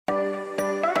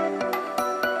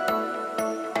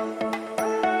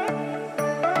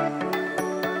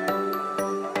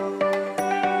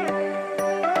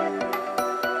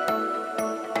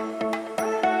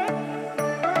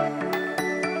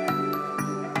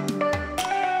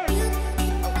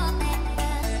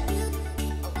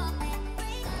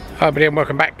Hi everybody and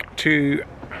welcome back to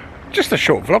just a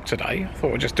short vlog today. I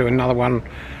thought I'd just do another one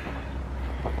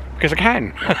because I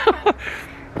can.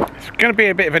 It's going to be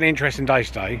a bit of an interesting day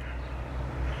today.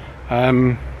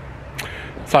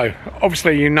 So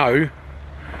obviously you know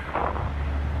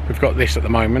we've got this at the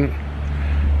moment,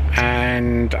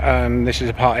 and this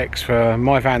is a Part X for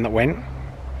my van that went.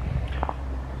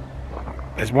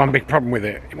 There's one big problem with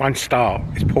it. It won't start.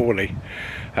 It's poorly.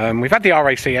 We've had the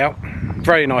RAC out.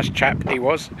 Very nice chap he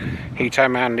was. He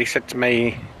turned around and he said to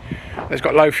me, there's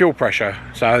got low fuel pressure,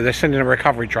 so they're sending a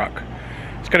recovery truck.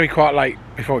 It's going to be quite late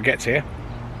before it gets here,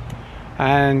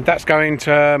 and that's going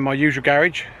to my usual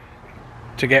garage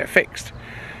to get fixed.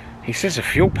 He says a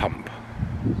fuel pump.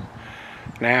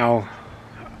 Now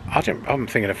I'm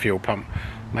thinking a fuel pump.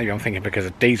 Maybe I'm thinking because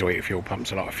of diesel heater fuel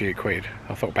pumps are like a few quid.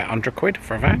 I thought about 100 quid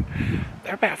for a van.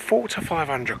 They're about 400 to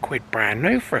 500 quid brand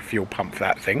new for a fuel pump for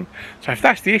that thing. So if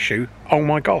that's the issue, oh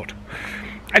my god.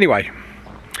 Anyway,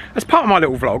 as part of my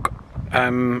little vlog,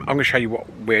 I'm going to show you what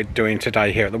we're doing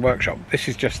today here at the workshop. This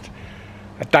is just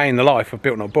a day in the life of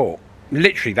Built Not Bought.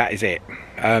 Literally, that is it.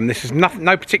 This is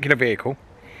no particular vehicle.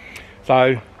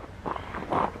 So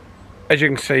as you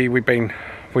can see, we're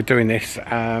doing this.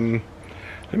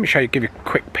 Let me show you, give you a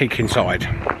quick peek inside.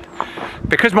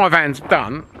 Because my van's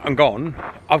done and gone,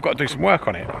 I've got to do some work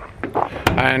on it.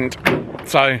 And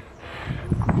so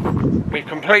we've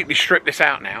completely stripped this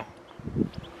out now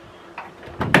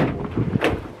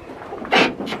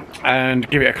and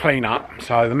give it a clean up.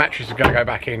 So the mattress is going to go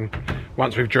back in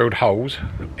once we've drilled holes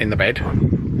in the bed.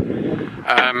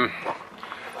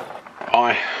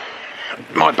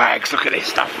 My bags, look at this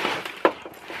stuff.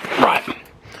 Right.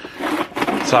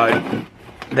 So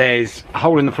there's a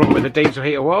hole in the floor where the diesel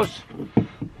heater was.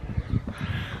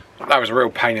 That was a real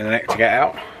pain in the neck to get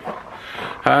out.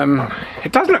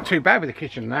 It doesn't look too bad with the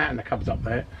kitchen and that and the cupboards up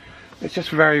there. It's just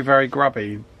very, very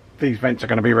grubby. These vents are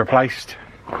going to be replaced.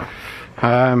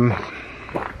 The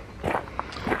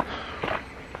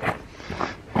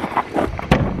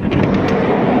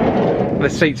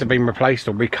seats have been replaced,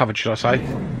 or recovered should I say.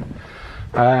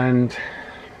 And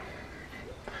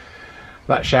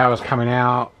that shower's coming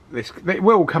out. It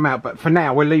will come out, but for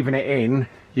now we're leaving it in.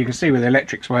 You can see where the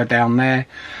electrics were down there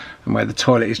and where the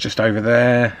toilet is just over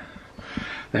there.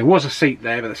 There was a seat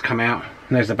there, but that's come out,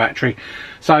 and there's the battery.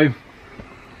 So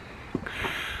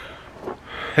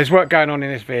there's work going on in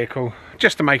this vehicle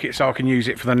just to make it so I can use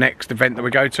it for the next event that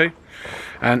we go to.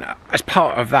 And as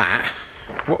part of that,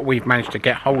 what we've managed to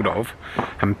get hold of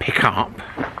and pick up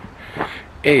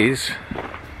is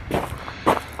a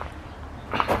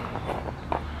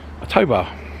tow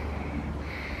bar.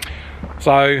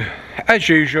 So as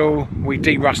usual, we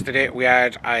de-rusted it. We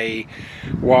had a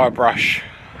wire brush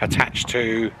attached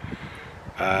to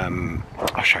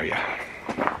I'll show you.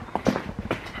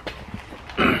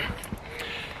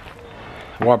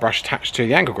 Wire brush attached to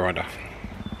the angle grinder.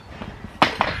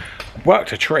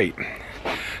 Worked a treat.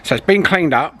 So it's been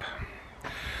cleaned up.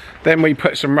 Then we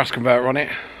put some rust converter on it,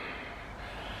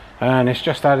 and it's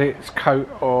just had its coat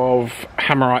of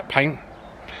hammerite paint.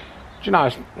 Do you know,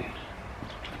 it's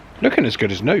looking as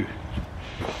good as new.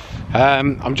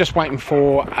 I'm just waiting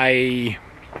for a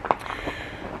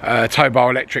tow bar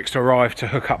electrics to arrive to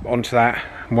hook up onto that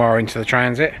and wire into the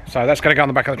Transit. So that's going to go on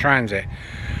the back of the Transit.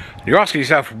 You're asking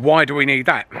yourself, why do we need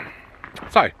that?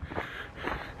 So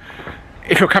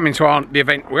if you're coming to the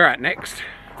event we're at next,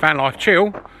 Van Life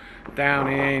Chill,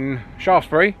 down in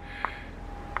Shaftesbury,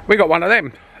 we got one of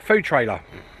them, a food trailer.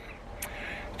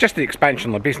 Just the expansion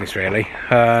of the business really.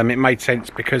 It made sense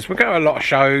because we go to a lot of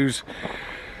shows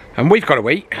and we've got to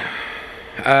eat.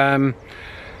 When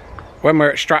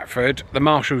we're at Stratford, the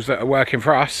marshals that are working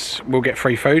for us will get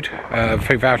free food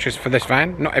vouchers for this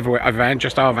van. Not every van,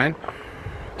 just our van.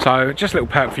 So just a little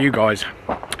perk for you guys.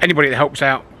 Anybody that helps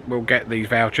out will get these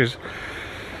vouchers.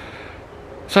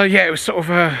 So yeah, it was sort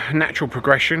of a natural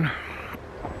progression.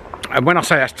 And when I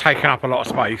say that's taken up a lot of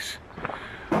space,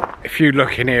 if you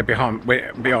look in here behind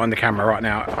the camera right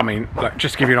now, I mean, look,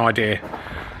 just to give you an idea,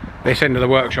 this end of the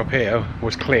workshop here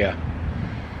was clear,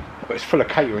 but it's full of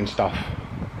catering stuff.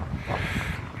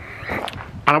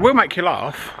 And I will make you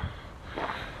laugh.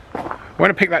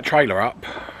 When I picked that trailer up,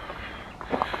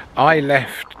 I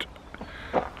left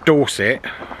Dorset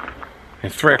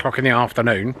at 3 o'clock in the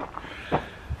afternoon,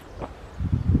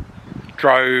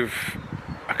 drove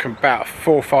about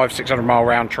 400, 500, 600 mile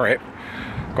round trip.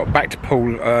 Got back to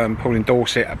Poole in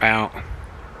Dorset about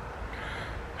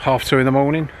 2:30 in the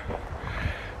morning.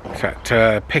 So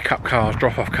to pick up cars,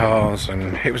 drop off cars,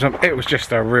 and it was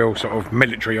just a real sort of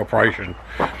military operation.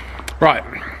 Right,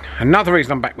 another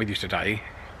reason I'm back with you today,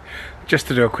 just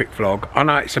to do a quick vlog. I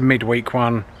know it's a midweek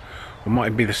one. or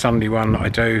might be the Sunday one that I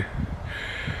do,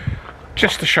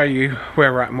 just to show you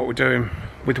where we're at and what we're doing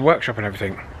with the workshop and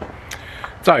everything.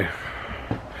 So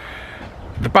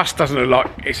the bus doesn't look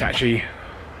like it's actually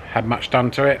had much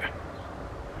done to it.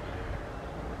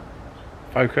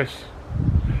 Focus.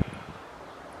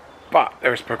 But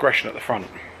there is progression at the front.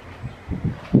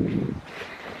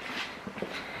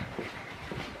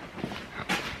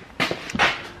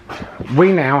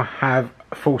 We now have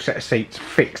a full set of seats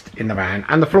fixed in the van,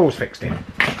 and the floor's fixed in.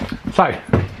 So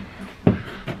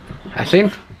that's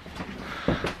in,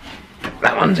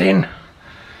 that one's in,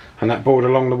 and that board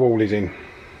along the wall is in.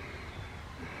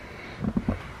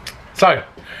 So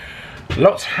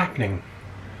lots happening.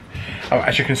 Oh,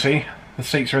 as you can see, the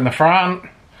seats are in the front.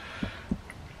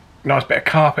 Nice bit of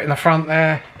carpet in the front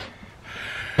there.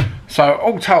 So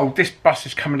all told, this bus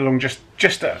is coming along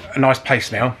just at a nice pace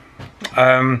now.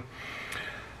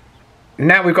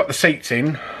 Now we've got the seats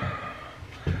in,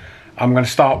 I'm going to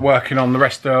start working on the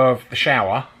rest of the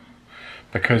shower,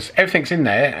 because everything's in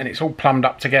there and it's all plumbed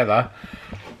up together.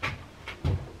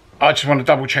 I just want to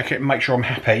double check it and make sure I'm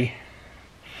happy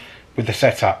with the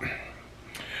setup,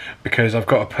 because I've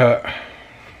got to put,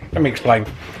 let me explain.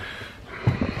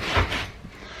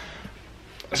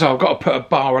 So I've got to put a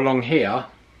bar along here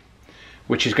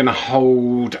which is going to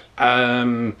hold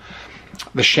the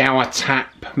shower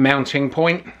tap mounting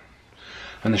point,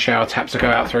 and the shower taps will go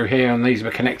out through here, and these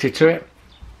are connected to it,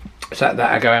 so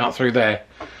that'll go out through there.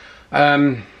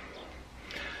 The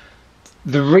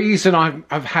reason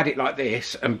I've had it like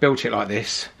this and built it like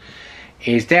this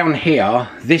is down here,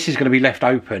 this is going to be left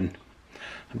open.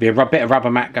 There'll be a bit of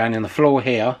rubber mat going in the floor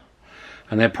here,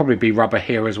 and there'll probably be rubber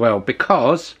here as well,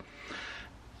 because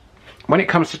when it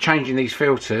comes to changing these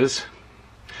filters,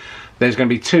 there's going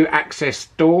to be two access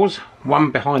doors, one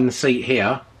behind the seat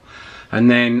here, and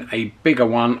then a bigger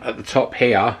one at the top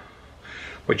here,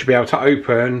 which will be able to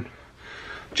open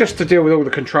just to deal with all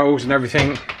the controls and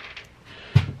everything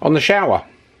on the shower.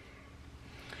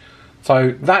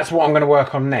 So that's what I'm going to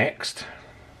work on next,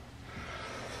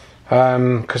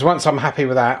 because once I'm happy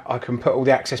with that, I can put all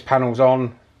the access panels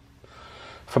on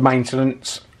for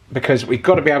maintenance, because we've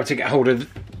got to be able to get hold of,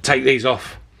 take these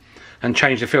off and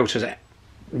change the filters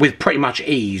with pretty much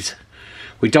ease.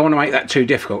 We don't want to make that too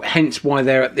difficult, hence why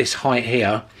they're at this height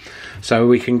here, so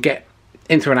we can get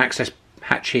in through an access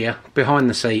hatch here behind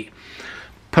the seat,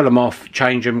 pull them off,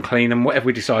 change them, clean them, whatever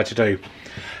we decide to do.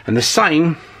 And the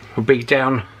same will be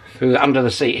down through under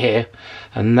the seat here,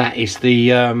 and that is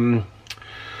the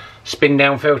spin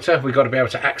down filter. We've got to be able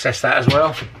to access that as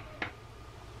well.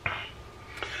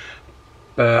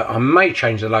 But I may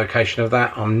change the location of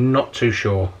that, I'm not too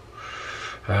sure.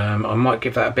 I might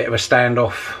give that a bit of a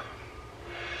standoff.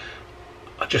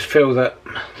 I just feel that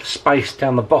the space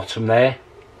down the bottom there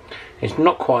is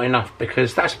not quite enough,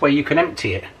 because that's where you can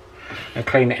empty it and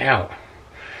clean it out.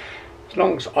 As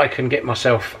long as I can get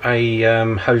myself a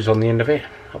hose on the end of it,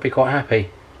 I'll be quite happy.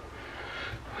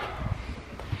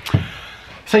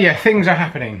 So yeah, things are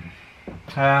happening.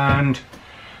 And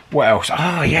what else?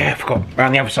 Oh yeah, I forgot,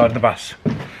 around the other side of the bus.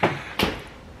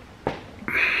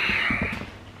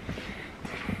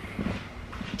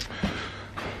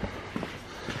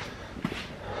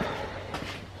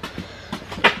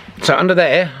 So under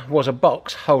there was a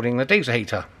box holding the diesel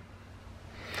heater.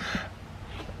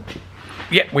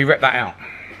 Yeah, we ripped that out.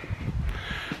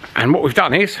 And what we've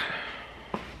done is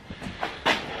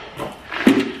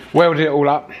welded it all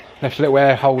up, left a little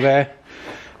air hole there,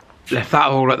 left that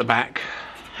all at the back,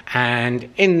 and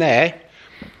in there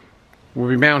will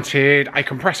be mounted a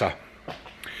compressor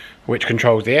which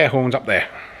controls the air horns up there.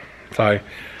 So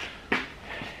I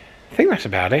think that's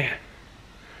about it.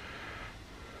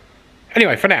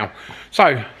 Anyway, for now,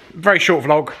 so very short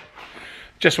vlog,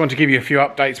 just want to give you a few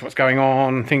updates, what's going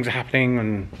on, things are happening,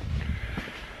 and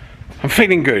I'm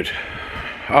feeling good.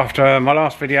 After my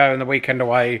last video and the weekend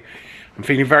away, I'm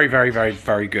feeling very, very, very,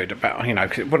 very good about, you know,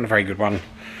 because it wasn't a very good one.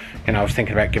 You know, I was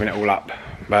thinking about giving it all up,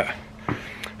 but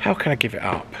how can I give it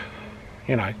up?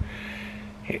 You know,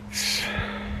 it's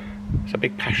a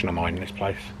big passion of mine in this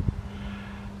place.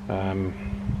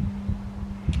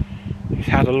 He's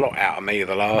had a lot out of me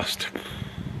the last,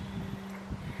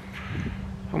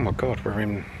 oh my god, we're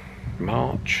in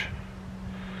March,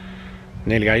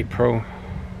 nearly April,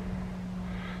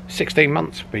 16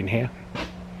 months I've been here.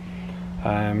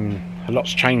 A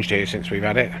lot's changed here since we've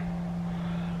had it.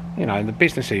 You know, the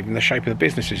business, even the shape of the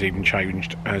business has even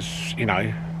changed, as you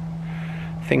know,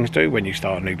 things do when you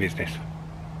start a new business.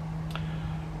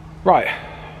 Right,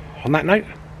 on that note,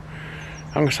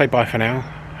 I'm going to say bye for now.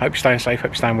 Hope you're staying safe, hope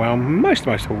you're staying well. Most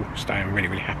of all, staying really,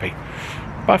 really happy.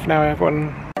 Bye for now,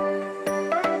 everyone.